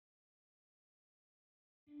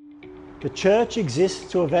The church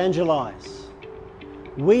exists to evangelize.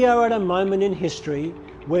 We are at a moment in history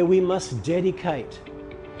where we must dedicate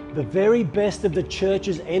the very best of the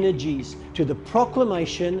church's energies to the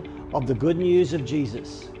proclamation of the good news of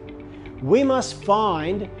Jesus. We must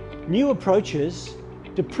find new approaches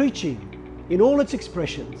to preaching in all its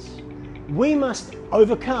expressions. We must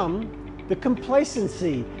overcome the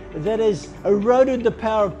complacency that has eroded the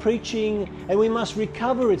power of preaching, and we must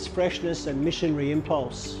recover its freshness and missionary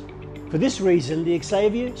impulse. For this reason, the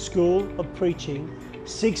Xavier School of Preaching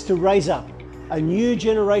seeks to raise up a new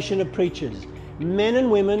generation of preachers, men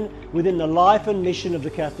and women within the life and mission of the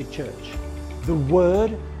Catholic Church. The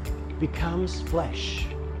Word becomes flesh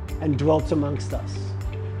and dwelt amongst us.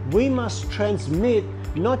 We must transmit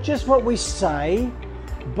not just what we say,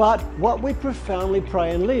 but what we profoundly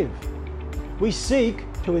pray and live. We seek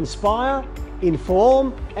to inspire,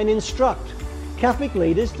 inform, and instruct Catholic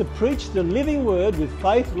leaders to preach the living Word with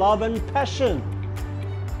faith, love, and passion.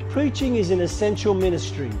 Preaching is an essential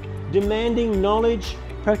ministry, demanding knowledge,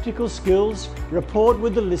 practical skills, rapport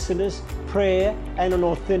with the listeners, prayer, and an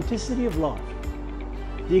authenticity of life.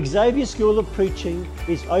 The Xavier School of Preaching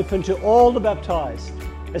is open to all the baptized,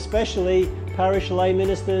 especially parish lay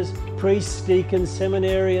ministers, priests, deacons,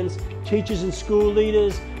 seminarians, teachers and school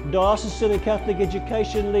leaders, diocesan and Catholic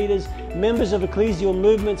education leaders, members of ecclesial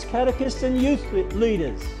movements, catechists and youth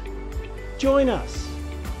leaders. Join us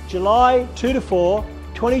July 2 to 4,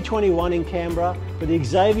 2021 in Canberra for the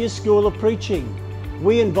Xavier School of Preaching.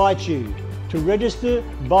 We invite you to register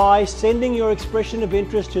by sending your expression of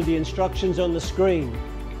interest to the instructions on the screen.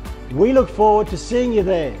 We look forward to seeing you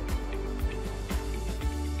there.